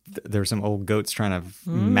 There were some old goats trying to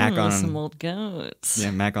mac on... Some old goats.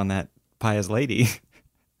 Yeah, mac on that pious lady.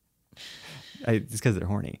 It's because they're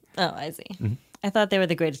horny. Oh, I see. Mm-hmm. I thought they were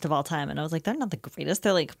the greatest of all time, and I was like, they're not the greatest.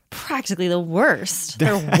 They're like practically the worst.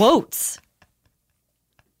 They're woats.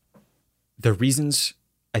 The reasons,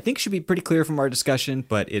 I think, should be pretty clear from our discussion,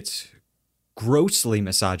 but it's grossly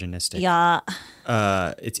misogynistic. Yeah.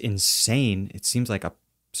 It's insane. It seems like a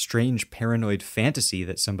strange paranoid fantasy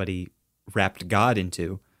that somebody wrapped God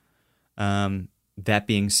into. That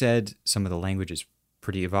being said, some of the language is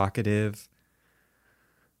pretty evocative.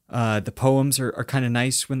 The poems are kind of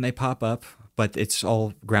nice when they pop up, but it's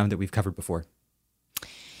all ground that we've covered before.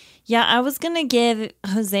 Yeah, I was going to give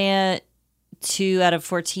Hosea 2 out of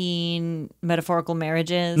 14 metaphorical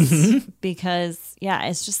marriages because, yeah,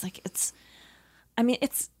 it's just like, it's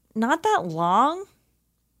not that long.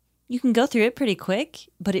 You can go through it pretty quick,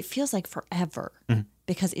 but it feels like forever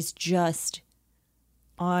because it's just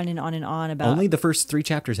on and on and on about... Only the first 3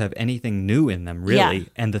 chapters have anything new in them, really. Yeah.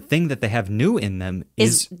 And the thing that they have new in them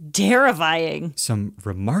is terrifying. Some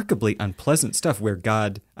remarkably unpleasant stuff where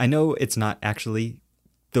God... I know it's not actually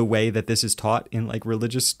the way that this is taught in like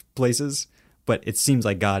religious places, but it seems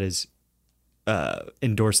like God is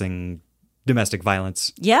endorsing domestic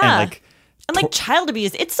violence. Yeah. And like child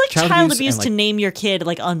abuse. It's like child abuse to name your kid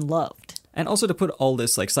like unloved. And also to put all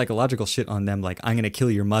this like psychological shit on them, like I'm going to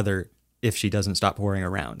kill your mother if she doesn't stop whoring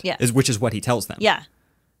around. Yeah. Which is what he tells them. Yeah.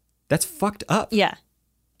 That's fucked up. Yeah.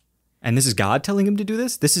 And this is God telling him to do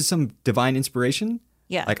this? This is some divine inspiration?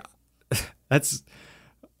 Yeah. Like, that's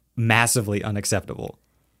massively unacceptable.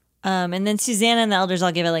 And then Susanna and the Elders,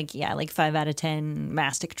 I'll give it like 5 out of 10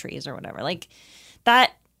 mastic trees or whatever. Like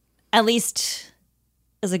that at least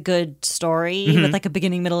is a good story with like a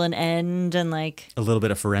beginning, middle, and end, and like a little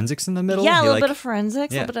bit of forensics in the middle. Yeah, a little bit of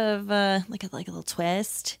forensics, a little bit of like a little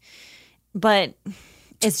twist. But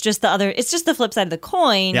it's just the flip side of the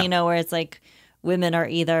coin, you know, where it's like women are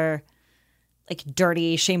either like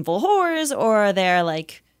dirty, shameful whores, or they're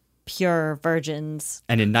like pure virgins.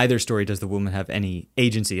 And in neither story does the woman have any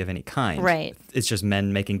agency of any kind. Right. It's just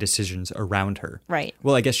men making decisions around her. Right.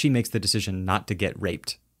 Well, I guess she makes the decision not to get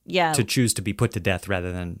raped. Yeah. To choose to be put to death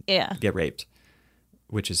rather than get raped,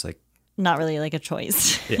 which is like... not really like a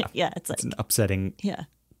choice. Yeah. Yeah, it's an upsetting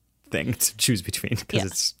thing to choose between because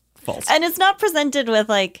it's false. And it's not presented with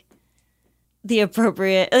like the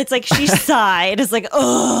appropriate... It's like she sighed. It's like,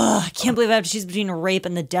 oh, I can't believe I have to choose between rape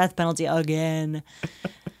and the death penalty again.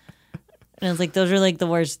 And it's like, those are like the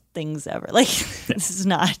worst things ever. Like, this is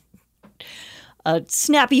not a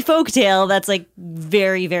snappy folktale that's like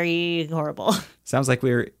very, very horrible. Sounds like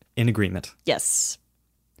we're in agreement. Yes.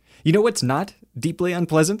 You know what's not deeply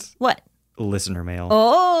unpleasant? What? Listener mail.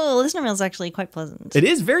 Oh, listener mail is actually quite pleasant. It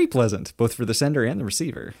is very pleasant, both for the sender and the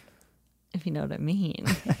receiver. If you know what I mean.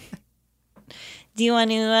 Do you want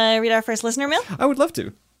to read our first listener mail? I would love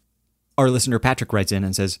to. Our listener Patrick writes in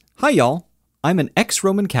and says, "Hi, y'all. I'm an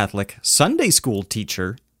ex-Roman Catholic Sunday school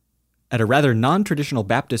teacher at a rather non-traditional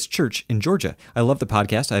Baptist church in Georgia. I love the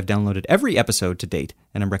podcast. I've downloaded every episode to date,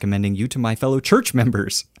 and I'm recommending you to my fellow church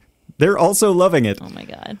members. They're also loving it." Oh, my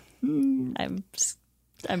God. I'm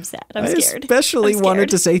I'm sad. I'm scared. I especially I'm scared. wanted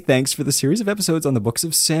to say thanks for the series of episodes on the books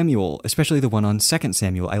of Samuel, especially the one on 2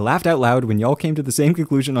 Samuel. I laughed out loud when y'all came to the same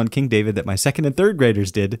conclusion on King David that my 2nd and 3rd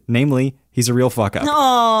graders did, namely, he's a real fuck up.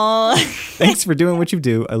 Aww. Thanks for doing what you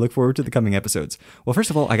do. I look forward to the coming episodes. Well, first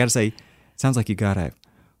of all, I got to say, it sounds like you got a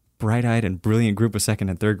bright-eyed and brilliant group of 2nd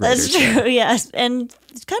and 3rd graders. That's true, yes. And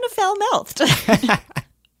it's kind of foul-mouthed.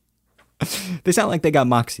 They sound like they got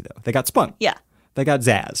moxie, though. They got spunk. Yeah. They got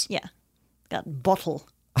zazz. Yeah. Got bottle.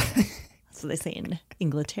 That's what they say in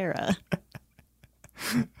Inglaterra.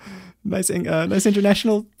 Nice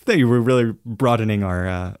international thing. We're really broadening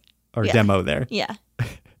our demo there. Yeah.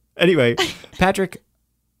 Anyway, Patrick,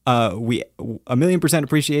 we 1,000,000%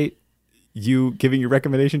 appreciate you giving your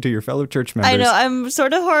recommendation to your fellow church members. I know. I'm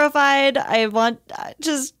sort of horrified.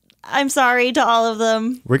 I'm sorry to all of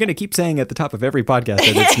them. We're going to keep saying at the top of every podcast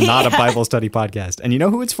that it's not a Bible study podcast. And you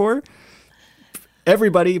know who it's for?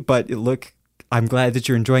 Everybody. But look, I'm glad that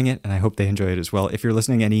you're enjoying it, and I hope they enjoy it as well. If you're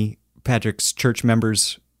listening, any Patrick's church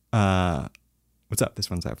members, what's up? This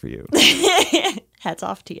one's out for you. Hats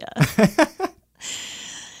off to you.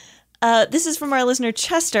 This is from our listener,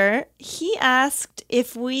 Chester. He asked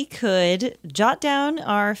if we could jot down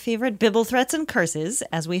our favorite Bible threats and curses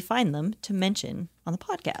as we find them to mention on the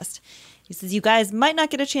podcast. He says, you guys might not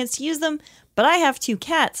get a chance to use them, but I have 2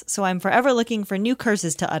 cats, so I'm forever looking for new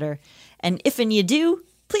curses to utter. And if and you do,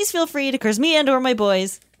 please feel free to curse me and or my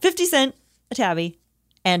boys, 50 Cent, a Tabby,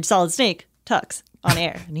 and Solid Snake, Tux, on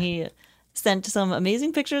air. And he sent some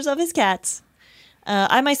amazing pictures of his cats.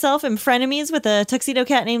 I myself am frenemies with a tuxedo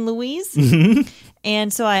cat named Louise,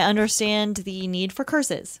 and so I understand the need for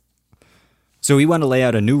curses. So we want to lay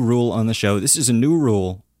out a new rule on the show. This is a new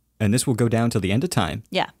rule, and this will go down till the end of time.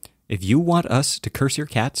 Yeah. If you want us to curse your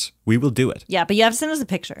cats, we will do it. Yeah, but you have to send us a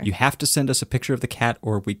picture. You have to send us a picture of the cat,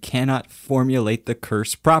 or we cannot formulate the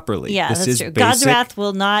curse properly. Yeah, this that's true. God's wrath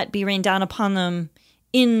will not be rained down upon them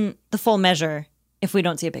in the full measure if we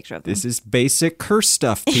don't see a picture of them. This is basic curse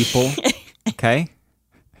stuff, people. Okay?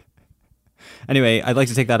 Anyway, I'd like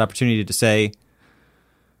to take that opportunity to say,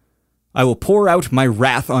 I will pour out my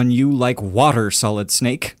wrath on you like water, Solid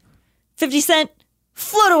Snake. 50 Cent,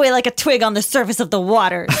 float away like a twig on the surface of the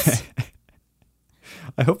waters.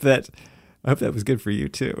 I hope that was good for you,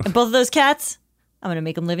 too. And both of those cats, I'm going to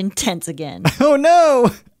make them live in tents again. Oh, no!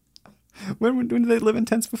 When did they live in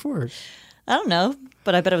tents before? I don't know,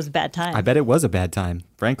 but I bet it was a bad time. I bet it was a bad time,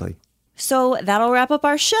 frankly. So that'll wrap up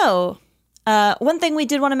our show. One thing we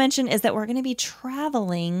did want to mention is that we're going to be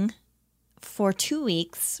traveling for 2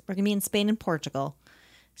 weeks. We're going to be in Spain and Portugal.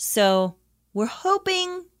 So we're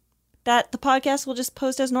hoping that the podcast will just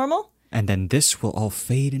post as normal. And then this will all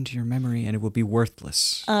fade into your memory and it will be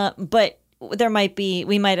worthless. But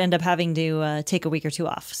we might end up having to take a week or 2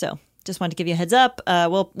 off. So just wanted to give you a heads up.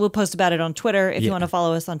 We'll post about it on Twitter. If you want to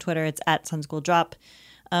follow us on Twitter, it's @SunSchoolDrop.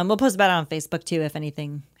 We'll post about it on Facebook too if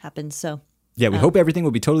anything happens. So yeah, we hope everything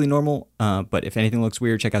will be totally normal. But if anything looks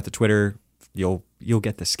weird, check out the Twitter. You'll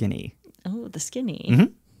get the skinny. Oh, the skinny.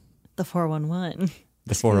 Mm-hmm. The 411.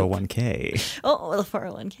 The 401k. Oh, the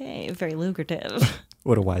 401k. Very lucrative.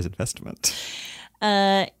 What a wise investment.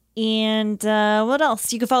 And what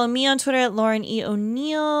else? You can follow me on Twitter at Lauren E.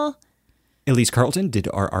 O'Neill. Elise Carlton did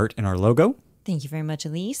our art and our logo. Thank you very much,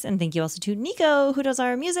 Elise. And thank you also to Nico, who does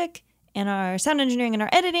our music and our sound engineering and our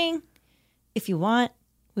editing. If you want,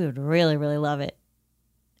 we would really, really love it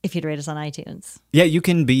if you'd rate us on iTunes. Yeah, you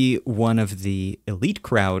can be one of the elite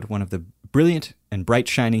crowd, one of the brilliant and bright,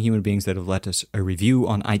 shining human beings that have left us a review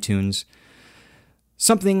on iTunes.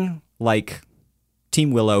 Something like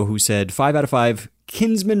Team Willow, who said 5 out of 5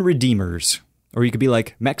 kinsman redeemers. Or you could be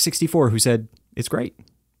like Mech64, who said, it's great.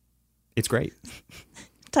 It's great.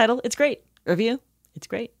 Title, it's great. Review, it's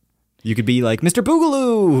great. You could be like Mr.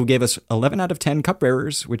 Boogaloo, who gave us 11 out of 10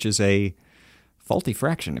 cupbearers, which is a faulty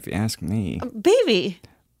fraction, if you ask me. Baby.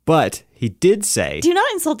 But he did say... Do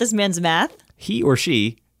not insult this man's math. He or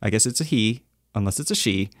she, I guess it's a he, unless it's a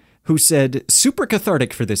she, who said, super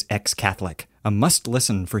cathartic for this ex-Catholic. A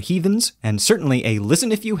must-listen for heathens, and certainly a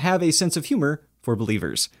listen if you have a sense of humor for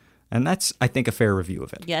believers. And that's, I think, a fair review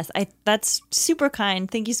of it. Yes, that's super kind.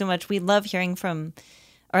 Thank you so much. We love hearing from,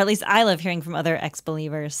 or at least I love hearing from other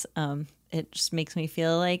ex-believers. It just makes me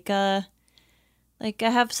feel like I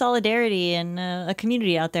have solidarity and a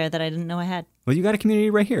community out there that I didn't know I had. Well, you got a community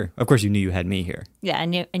right here. Of course, you knew you had me here. Yeah, I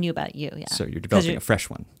knew about you. Yeah. So you're developing a fresh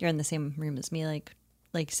one. You're in the same room as me,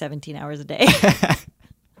 like 17 hours a day.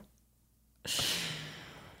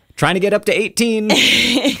 Trying to get up to 18.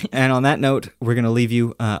 And on that note, we're going to leave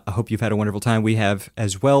you. I hope you've had a wonderful time. We have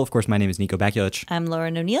as well. Of course, my name is Nico Bakulich. I'm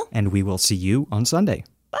Lauren O'Neill. And we will see you on Sunday.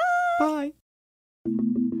 Bye. Bye.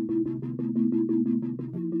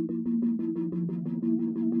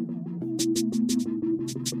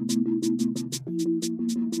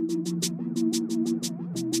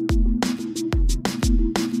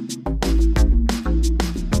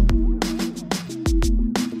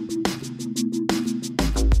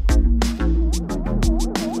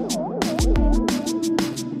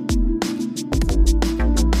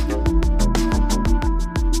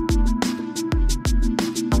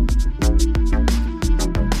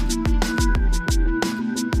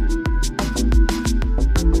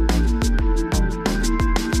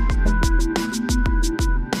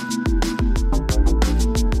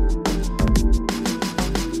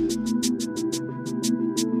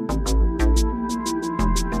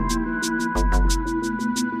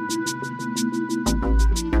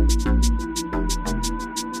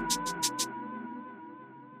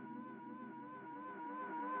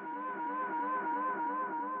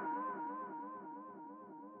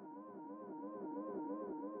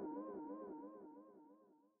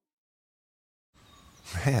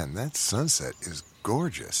 Man, that sunset is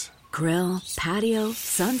gorgeous. Grill, patio,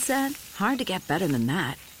 sunset. Hard to get better than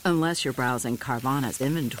that. Unless you're browsing Carvana's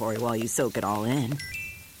inventory while you soak it all in.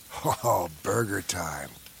 Oh, burger time.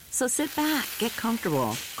 So sit back, get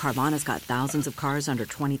comfortable. Carvana's got thousands of cars under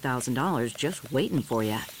 $20,000 just waiting for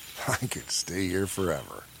you. I could stay here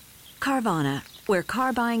forever. Carvana, where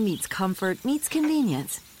car buying meets comfort meets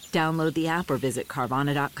convenience. Download the app or visit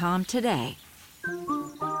Carvana.com today.